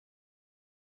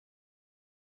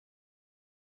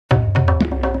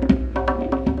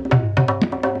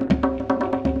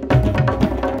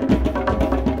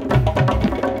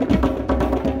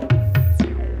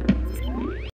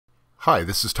Hi,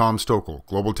 this is Tom Stokel,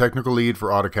 Global Technical Lead for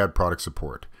AutoCAD Product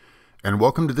Support, and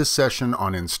welcome to this session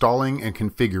on installing and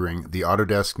configuring the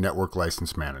Autodesk Network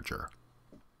License Manager.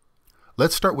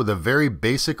 Let's start with a very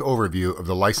basic overview of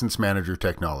the License Manager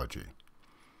technology.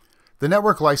 The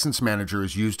Network License Manager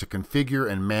is used to configure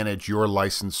and manage your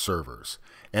license servers,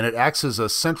 and it acts as a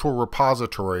central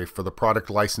repository for the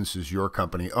product licenses your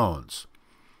company owns.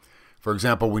 For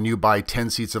example, when you buy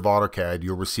 10 seats of AutoCAD,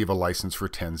 you'll receive a license for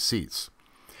 10 seats.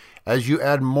 As you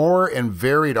add more and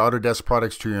varied Autodesk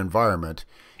products to your environment,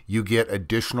 you get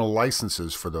additional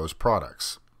licenses for those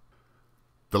products.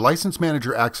 The License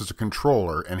Manager acts as a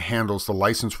controller and handles the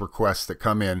license requests that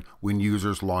come in when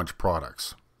users launch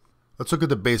products. Let's look at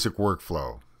the basic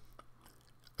workflow.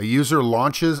 A user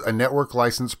launches a network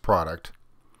license product,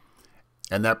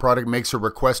 and that product makes a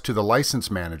request to the License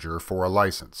Manager for a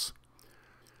license.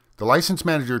 The License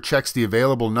Manager checks the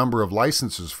available number of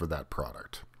licenses for that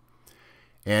product.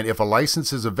 And if a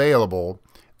license is available,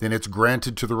 then it's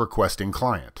granted to the requesting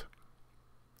client.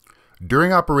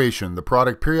 During operation, the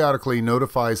product periodically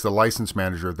notifies the License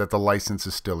Manager that the license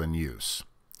is still in use.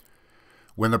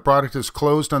 When the product is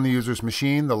closed on the user's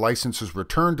machine, the license is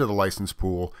returned to the license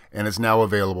pool and is now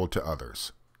available to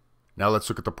others. Now let's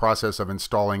look at the process of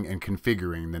installing and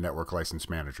configuring the Network License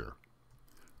Manager.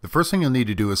 The first thing you'll need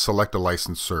to do is select a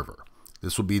license server.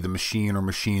 This will be the machine or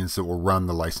machines that will run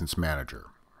the License Manager.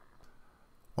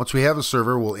 Once we have a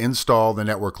server, we'll install the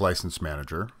Network License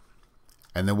Manager,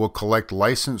 and then we'll collect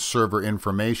license server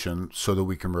information so that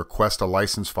we can request a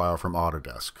license file from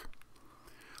Autodesk.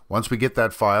 Once we get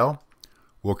that file,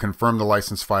 we'll confirm the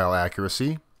license file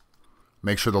accuracy,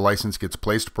 make sure the license gets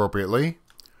placed appropriately,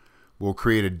 we'll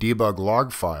create a debug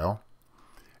log file,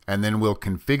 and then we'll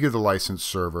configure the license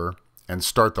server and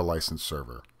start the license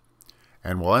server.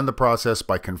 And we'll end the process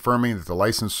by confirming that the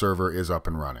license server is up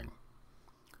and running.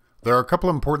 There are a couple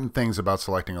important things about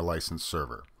selecting a license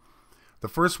server. The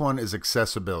first one is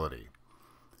accessibility.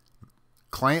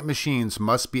 Client machines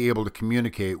must be able to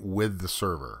communicate with the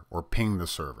server or ping the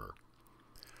server.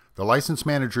 The License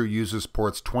Manager uses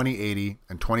ports 2080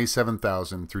 and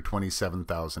 27000 through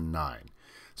 27009.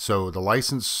 So the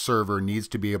license server needs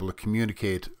to be able to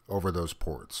communicate over those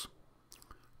ports.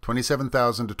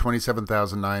 27000 to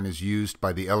 27009 is used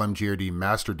by the LMGRD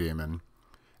master daemon,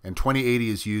 and 2080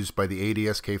 is used by the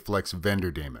ADSK Flex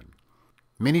vendor daemon.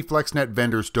 Many FlexNet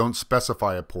vendors don't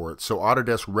specify a port, so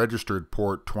Autodesk registered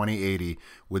port 2080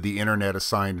 with the Internet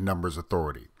Assigned Numbers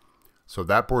Authority. So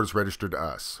that port is registered to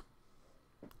us.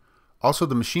 Also,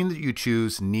 the machine that you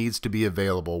choose needs to be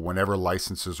available whenever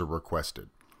licenses are requested.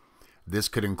 This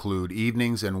could include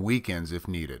evenings and weekends if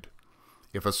needed.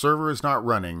 If a server is not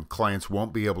running, clients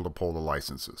won't be able to pull the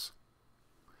licenses.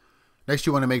 Next,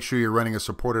 you want to make sure you're running a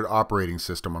supported operating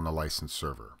system on the license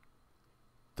server.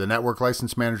 The Network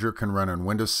License Manager can run on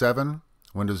Windows 7,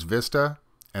 Windows Vista,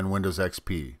 and Windows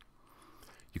XP.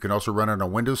 You can also run it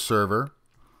on Windows Server.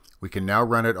 We can now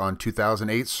run it on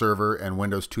 2008 Server and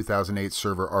Windows 2008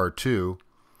 Server R2,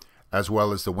 as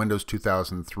well as the Windows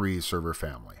 2003 server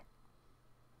family.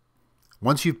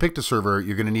 Once you've picked a server,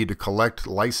 you're going to need to collect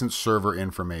license server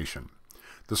information.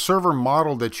 The server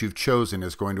model that you've chosen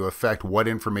is going to affect what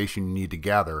information you need to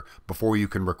gather before you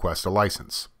can request a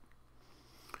license.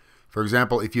 For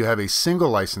example, if you have a single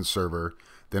license server,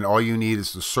 then all you need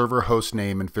is the server host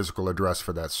name and physical address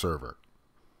for that server.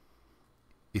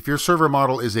 If your server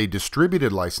model is a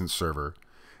distributed license server,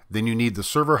 then you need the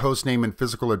server host name and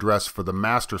physical address for the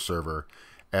master server,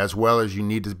 as well as you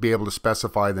need to be able to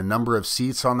specify the number of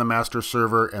seats on the master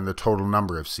server and the total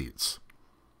number of seats.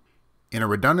 In a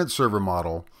redundant server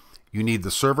model, you need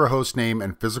the server host name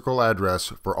and physical address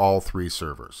for all three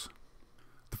servers.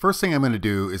 The first thing I'm going to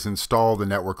do is install the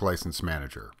Network License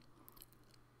Manager.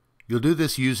 You'll do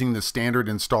this using the standard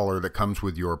installer that comes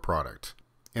with your product.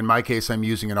 In my case, I'm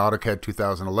using an AutoCAD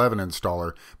 2011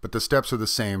 installer, but the steps are the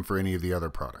same for any of the other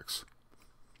products.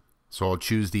 So I'll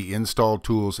choose the Install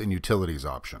Tools and Utilities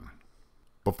option.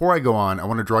 Before I go on, I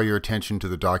want to draw your attention to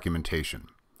the documentation.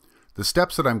 The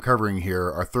steps that I'm covering here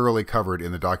are thoroughly covered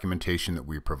in the documentation that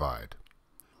we provide.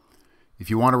 If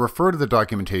you want to refer to the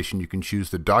documentation, you can choose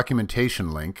the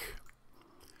documentation link,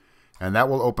 and that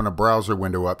will open a browser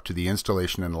window up to the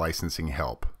installation and licensing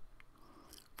help.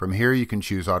 From here, you can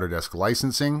choose Autodesk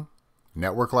Licensing,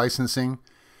 Network Licensing,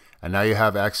 and now you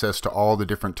have access to all the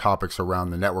different topics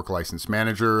around the Network License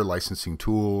Manager, licensing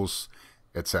tools,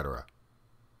 etc.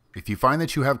 If you find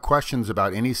that you have questions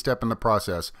about any step in the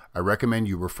process, I recommend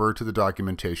you refer to the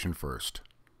documentation first.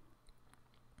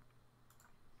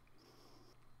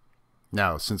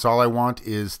 Now, since all I want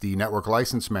is the Network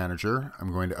License Manager,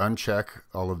 I'm going to uncheck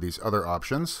all of these other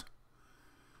options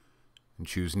and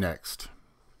choose Next.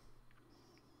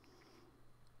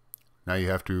 Now you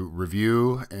have to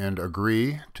review and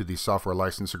agree to the software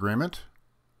license agreement.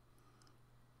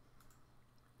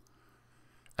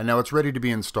 And now it's ready to be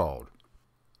installed.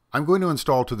 I'm going to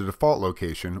install to the default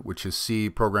location, which is C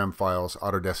Program Files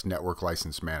Autodesk Network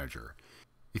License Manager.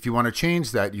 If you want to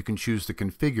change that, you can choose the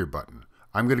Configure button.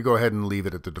 I'm going to go ahead and leave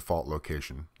it at the default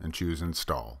location and choose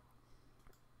Install.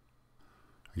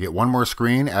 I get one more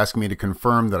screen asking me to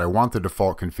confirm that I want the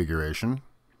default configuration.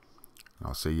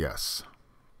 I'll say yes.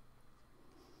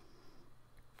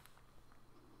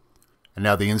 And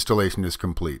now the installation is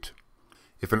complete.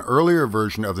 If an earlier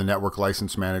version of the Network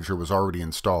License Manager was already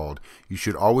installed, you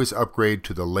should always upgrade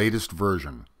to the latest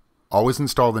version. Always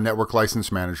install the Network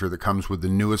License Manager that comes with the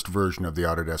newest version of the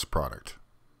Autodesk product.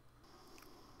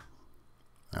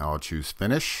 Now I'll choose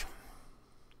Finish,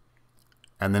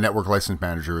 and the Network License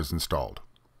Manager is installed.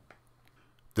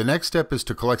 The next step is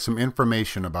to collect some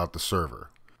information about the server.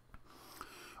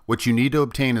 What you need to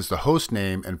obtain is the host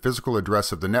name and physical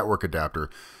address of the network adapter,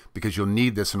 because you'll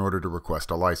need this in order to request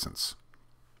a license.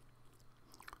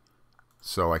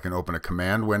 So I can open a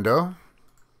command window,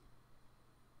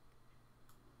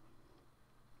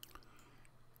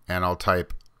 and I'll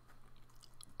type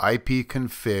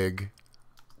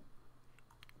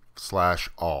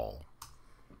ipconfig/all.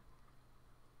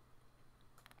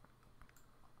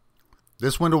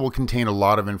 This window will contain a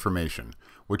lot of information.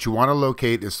 What you want to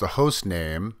locate is the host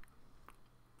name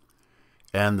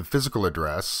and the physical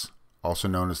address, also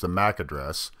known as the MAC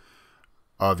address,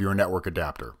 of your network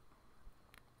adapter.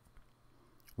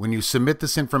 When you submit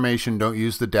this information, don't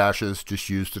use the dashes, just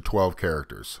use the 12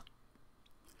 characters.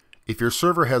 If your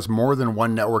server has more than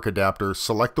one network adapter,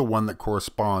 select the one that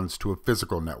corresponds to a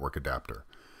physical network adapter.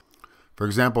 For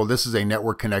example, this is a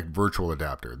Network Connect virtual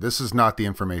adapter. This is not the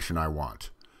information I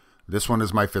want. This one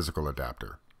is my physical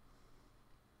adapter.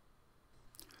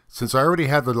 Since I already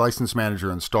have the License Manager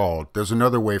installed, there's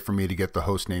another way for me to get the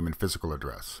host name and physical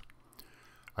address.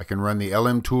 I can run the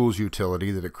LM Tools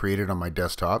utility that it created on my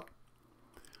desktop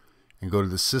and go to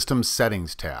the System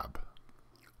Settings tab.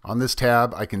 On this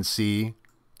tab, I can see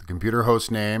the computer host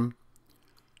name,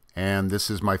 and this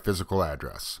is my physical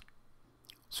address.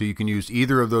 So you can use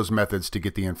either of those methods to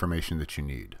get the information that you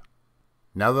need.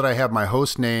 Now that I have my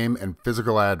host name and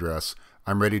physical address,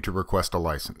 I'm ready to request a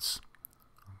license.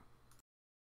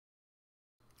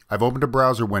 I've opened a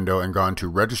browser window and gone to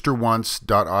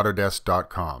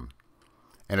registeronce.autodesk.com,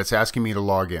 and it's asking me to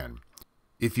log in.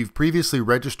 If you've previously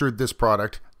registered this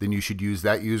product, then you should use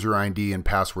that user ID and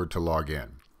password to log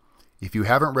in. If you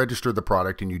haven't registered the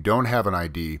product and you don't have an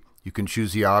ID, you can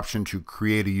choose the option to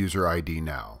create a user ID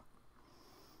now.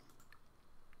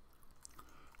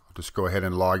 I'll just go ahead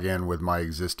and log in with my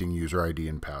existing user ID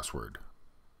and password.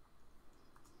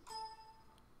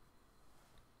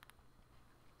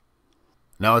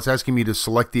 Now it's asking me to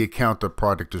select the account the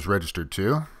product is registered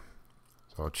to.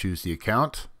 So I'll choose the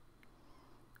account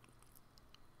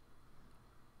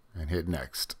and hit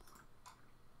Next.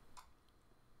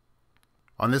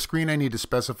 On this screen, I need to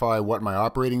specify what my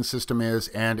operating system is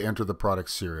and enter the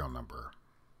product serial number.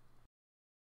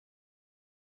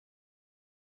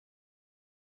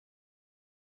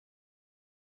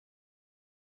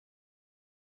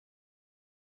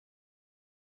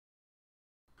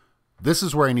 This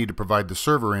is where I need to provide the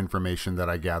server information that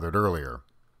I gathered earlier.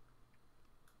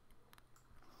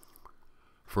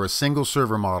 For a single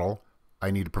server model,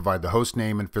 I need to provide the host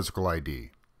name and physical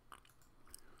ID.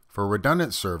 For a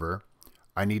redundant server,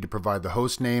 I need to provide the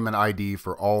host name and ID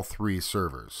for all 3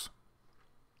 servers.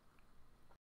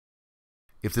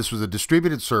 If this was a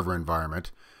distributed server environment,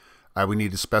 I would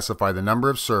need to specify the number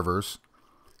of servers,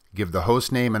 give the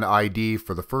host name and ID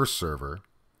for the first server,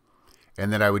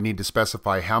 and then I would need to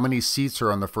specify how many seats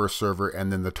are on the first server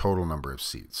and then the total number of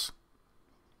seats.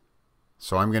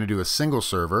 So I'm going to do a single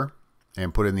server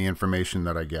and put in the information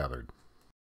that I gathered.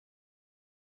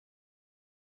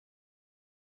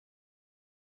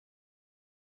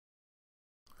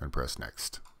 And press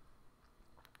Next.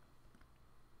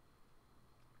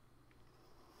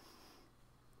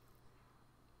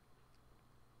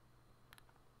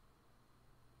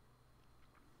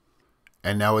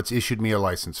 And now it's issued me a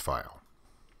license file.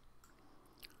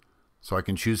 So I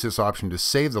can choose this option to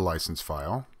save the license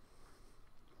file.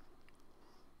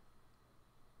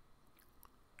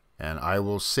 And I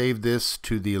will save this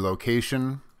to the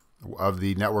location of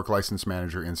the Network License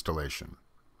Manager installation.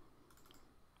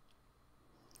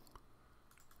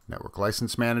 Network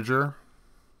License Manager.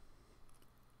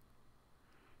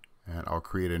 And I'll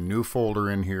create a new folder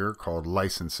in here called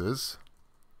Licenses.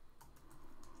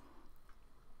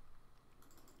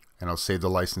 And I'll save the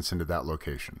license into that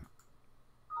location.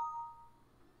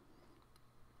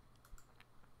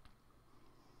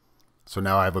 So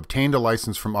now I've obtained a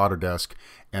license from Autodesk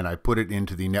and I put it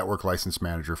into the Network License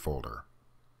Manager folder.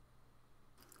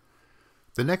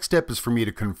 The next step is for me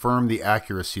to confirm the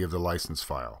accuracy of the license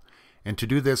file. And to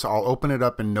do this, I'll open it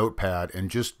up in Notepad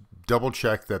and just double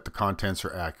check that the contents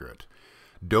are accurate.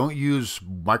 Don't use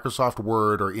Microsoft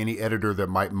Word or any editor that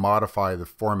might modify the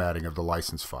formatting of the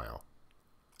license file.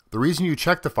 The reason you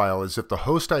check the file is if the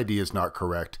host ID is not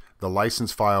correct, the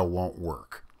license file won't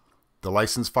work. The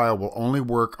license file will only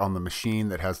work on the machine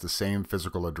that has the same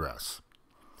physical address.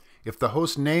 If the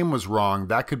host name was wrong,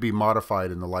 that could be modified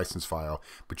in the license file,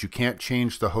 but you can't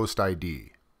change the host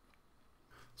ID.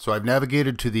 So I've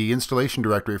navigated to the installation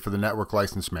directory for the Network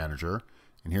License Manager,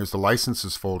 and here's the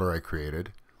licenses folder I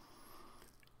created.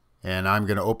 And I'm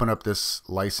going to open up this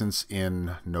license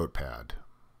in Notepad.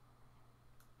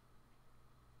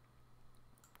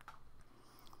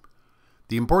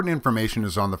 The important information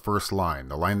is on the first line,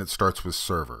 the line that starts with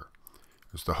server.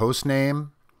 There's the host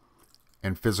name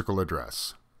and physical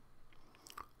address.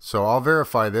 So I'll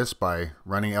verify this by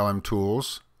running LM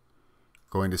Tools,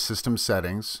 going to System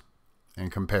Settings,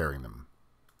 and comparing them.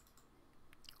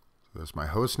 So there's my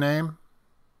host name,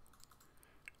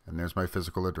 and there's my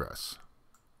physical address.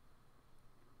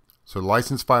 So the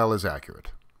license file is accurate.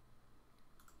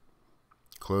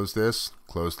 Close this,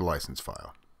 close the license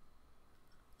file.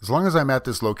 As long as I'm at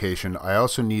this location, I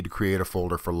also need to create a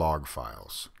folder for log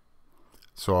files.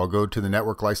 So I'll go to the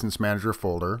Network License Manager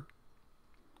folder,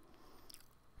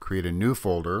 create a new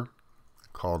folder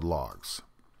called Logs.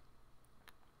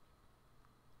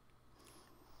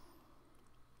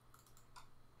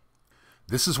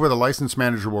 This is where the License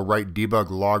Manager will write debug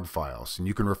log files, and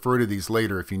you can refer to these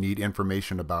later if you need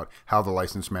information about how the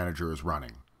License Manager is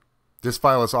running. This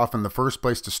file is often the first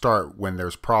place to start when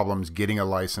there's problems getting a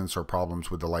license or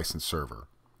problems with the license server.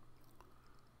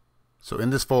 So in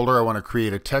this folder, I want to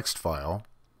create a text file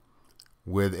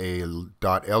with a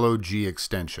 .log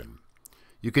extension.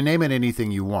 You can name it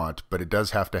anything you want, but it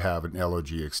does have to have an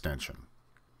LOG extension.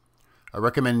 I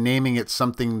recommend naming it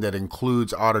something that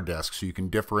includes Autodesk so you can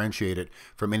differentiate it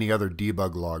from any other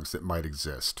debug logs that might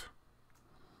exist.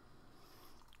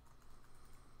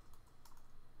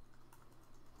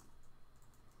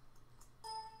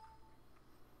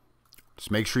 Just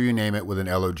make sure you name it with an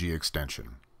LOG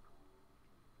extension.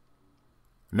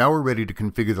 Now we're ready to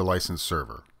configure the license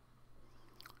server.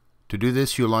 To do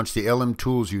this, you'll launch the LM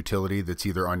Tools utility that's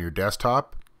either on your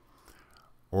desktop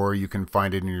or you can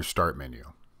find it in your Start menu.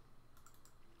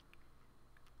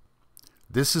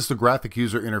 This is the graphic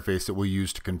user interface that we'll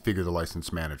use to configure the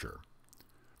License Manager.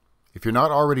 If you're not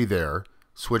already there,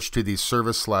 switch to the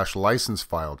Service/License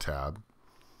File tab.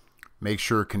 Make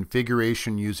sure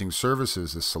Configuration Using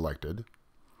Services is selected,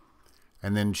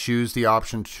 and then choose the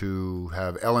option to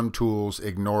have LM Tools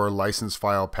ignore License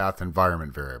File Path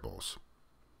Environment variables.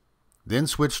 Then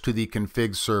switch to the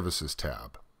Config Services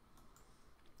tab.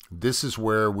 This is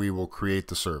where we will create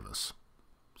the service.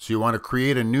 So you want to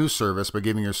create a new service by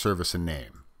giving your service a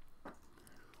name.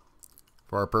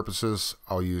 For our purposes,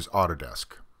 I'll use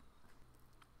Autodesk.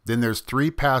 Then there's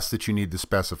 3 paths that you need to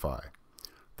specify.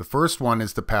 The first one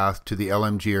is the path to the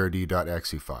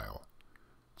lmgrd.exe file.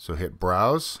 So hit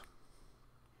Browse,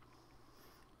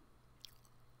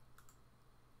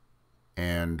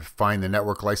 and find the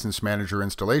Network License Manager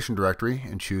installation directory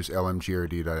and choose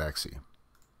lmgrd.exe.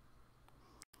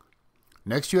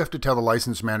 Next, you have to tell the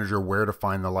License Manager where to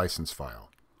find the license file.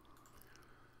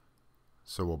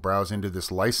 So we'll browse into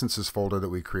this licenses folder that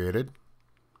we created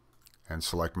and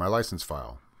select my license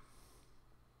file.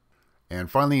 And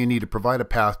finally, you need to provide a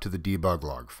path to the debug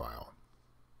log file.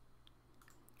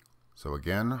 So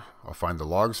again, I'll find the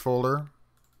logs folder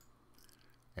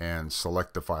and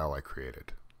select the file I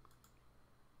created.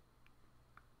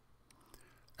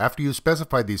 After you've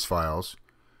specified these files,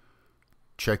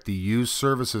 check the Use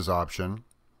Services option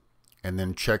and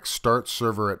then check Start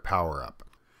Server at PowerUp.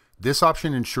 This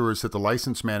option ensures that the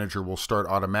License Manager will start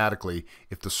automatically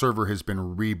if the server has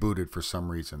been rebooted for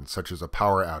some reason, such as a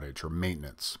power outage or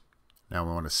maintenance. Now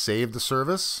we want to save the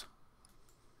service,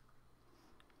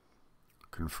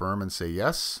 confirm and say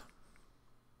yes,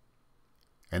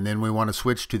 and then we want to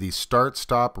switch to the Start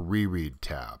Stop Reread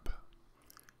tab.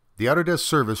 The Autodesk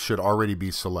service should already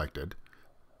be selected.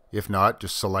 If not,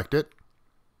 just select it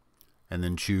and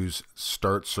then choose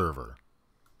Start Server.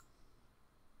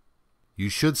 You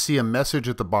should see a message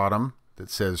at the bottom that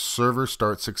says Server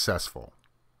Start Successful.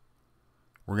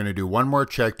 We're going to do one more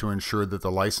check to ensure that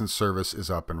the license service is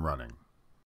up and running.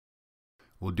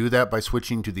 We'll do that by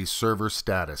switching to the Server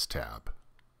Status tab.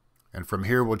 And from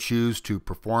here we'll choose to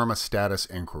perform a status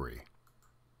inquiry.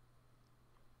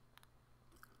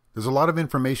 There's a lot of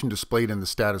information displayed in the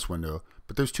status window,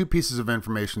 but there's two pieces of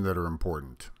information that are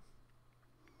important.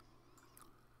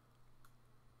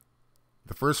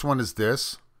 The first one is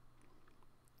this: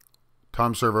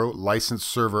 Tom Servo License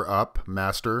Server Up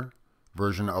Master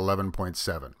version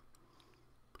 11.7.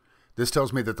 This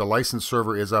tells me that the license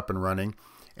server is up and running,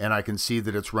 and I can see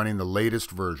that it's running the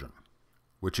latest version,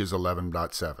 which is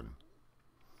 11.7.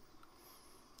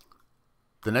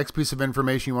 The next piece of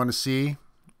information you want to see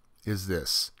is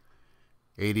this: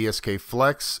 ADSK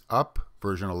Flex Up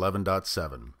version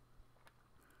 11.7.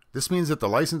 This means that the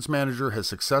license manager has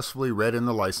successfully read in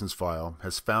the license file,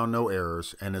 has found no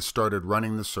errors, and has started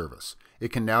running the service.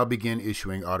 It can now begin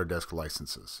issuing Autodesk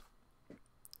licenses.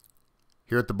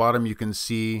 Here at the bottom you can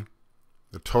see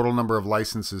the total number of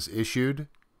licenses issued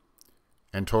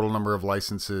and total number of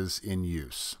licenses in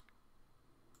use.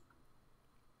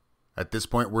 At this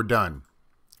point we're done.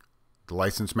 The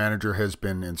license manager has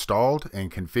been installed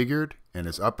and configured and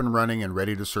is up and running and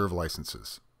ready to serve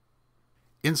licenses.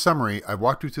 In summary, I've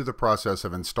walked you through the process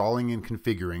of installing and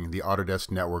configuring the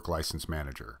Autodesk Network License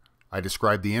Manager. I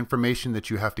described the information that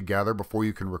you have to gather before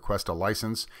you can request a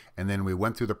license, and then we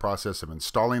went through the process of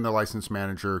installing the License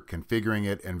Manager, configuring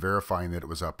it, and verifying that it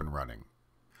was up and running.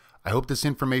 I hope this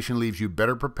information leaves you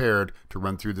better prepared to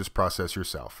run through this process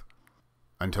yourself.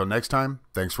 Until next time,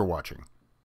 thanks for watching.